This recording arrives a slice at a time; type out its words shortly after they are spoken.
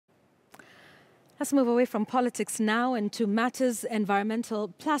Let's move away from politics now and to matters environmental.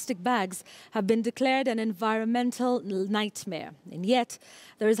 Plastic bags have been declared an environmental nightmare. And yet,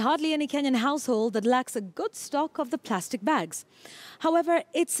 there is hardly any Kenyan household that lacks a good stock of the plastic bags. However,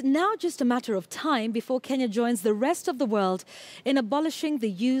 it's now just a matter of time before Kenya joins the rest of the world in abolishing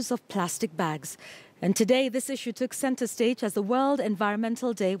the use of plastic bags. And today, this issue took center stage as the World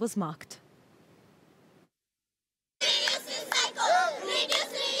Environmental Day was marked.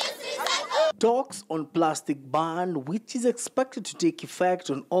 Talks on plastic ban, which is expected to take effect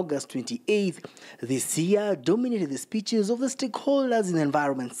on August 28th this year, dominated the speeches of the stakeholders in the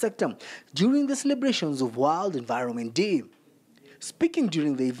environment sector during the celebrations of World Environment Day. Speaking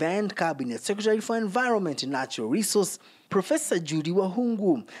during the event, Cabinet Secretary for Environment and Natural Resource, Professor Judy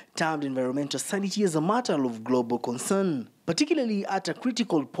Wahungu, termed environmental sanity as a matter of global concern, particularly at a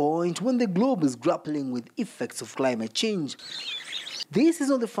critical point when the globe is grappling with effects of climate change. This is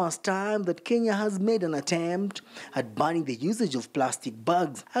not the first time that Kenya has made an attempt at banning the usage of plastic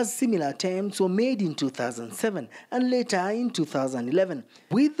bags, as similar attempts were made in 2007 and later in 2011,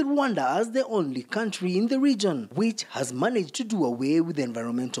 with Rwanda as the only country in the region which has managed to do away with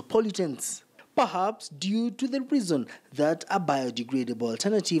environmental pollutants, perhaps due to the reason that a biodegradable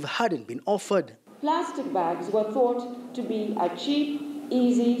alternative hadn't been offered. Plastic bags were thought to be a cheap,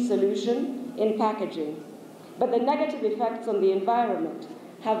 easy solution in packaging. But the negative effects on the environment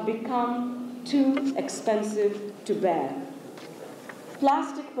have become too expensive to bear.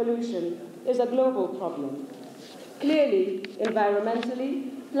 Plastic pollution is a global problem. Clearly,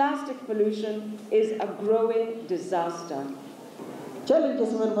 environmentally, plastic pollution is a growing disaster.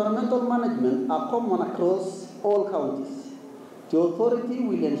 Challenges of environmental management are common across all counties. The authority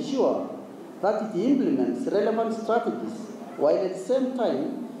will ensure that it implements relevant strategies while at the same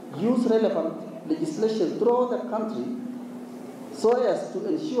time use relevant legislation throughout the country so as to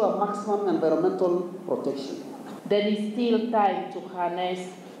ensure maximum environmental protection. There is still time to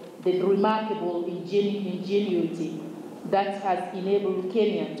harness the remarkable ingenuity that has enabled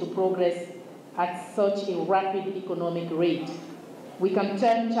Kenya to progress at such a rapid economic rate. We can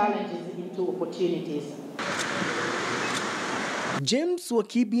turn challenges into opportunities. James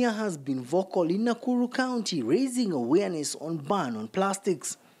Wakibia has been vocal in Nakuru County, raising awareness on ban on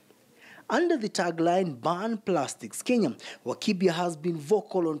plastics. Under the tagline, Ban Plastics Kenya, Wakibia has been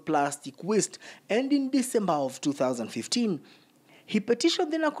vocal on plastic waste, and in December of 2015, he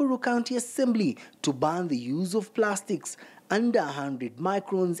petitioned the Nakuru County Assembly to ban the use of plastics under 100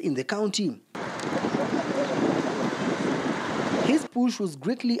 microns in the county. His push was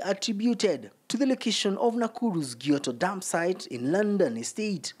greatly attributed to the location of Nakuru's Gyoto dump site in London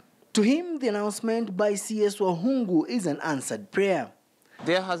Estate. To him, the announcement by CS Wahungu is an answered prayer.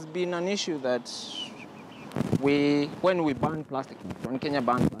 There has been an issue that when we ban plastic, when Kenya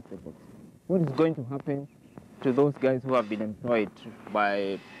bans plastic, what is going to happen to those guys who have been employed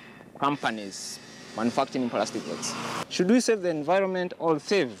by companies manufacturing plastic bags? Should we save the environment or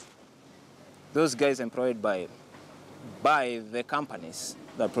save those guys employed by the companies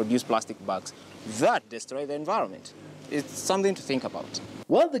that produce plastic bags that destroy the environment? It's something to think about.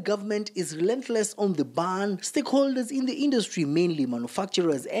 While the government is relentless on the ban, stakeholders in the industry, mainly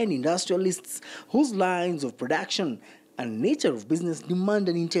manufacturers and industrialists whose lines of production and nature of business demand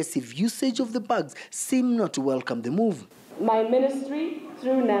an intensive usage of the bags, seem not to welcome the move. My ministry,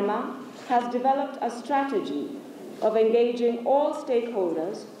 through NEMA, has developed a strategy of engaging all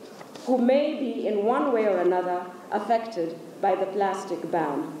stakeholders who may be in one way or another affected by the plastic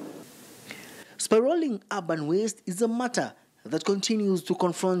ban. Spiraling urban waste is a matter that continues to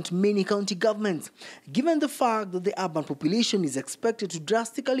confront many county governments, given the fact that the urban population is expected to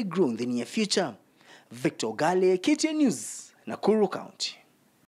drastically grow in the near future. Victor Gale, KTN News, Nakuru County.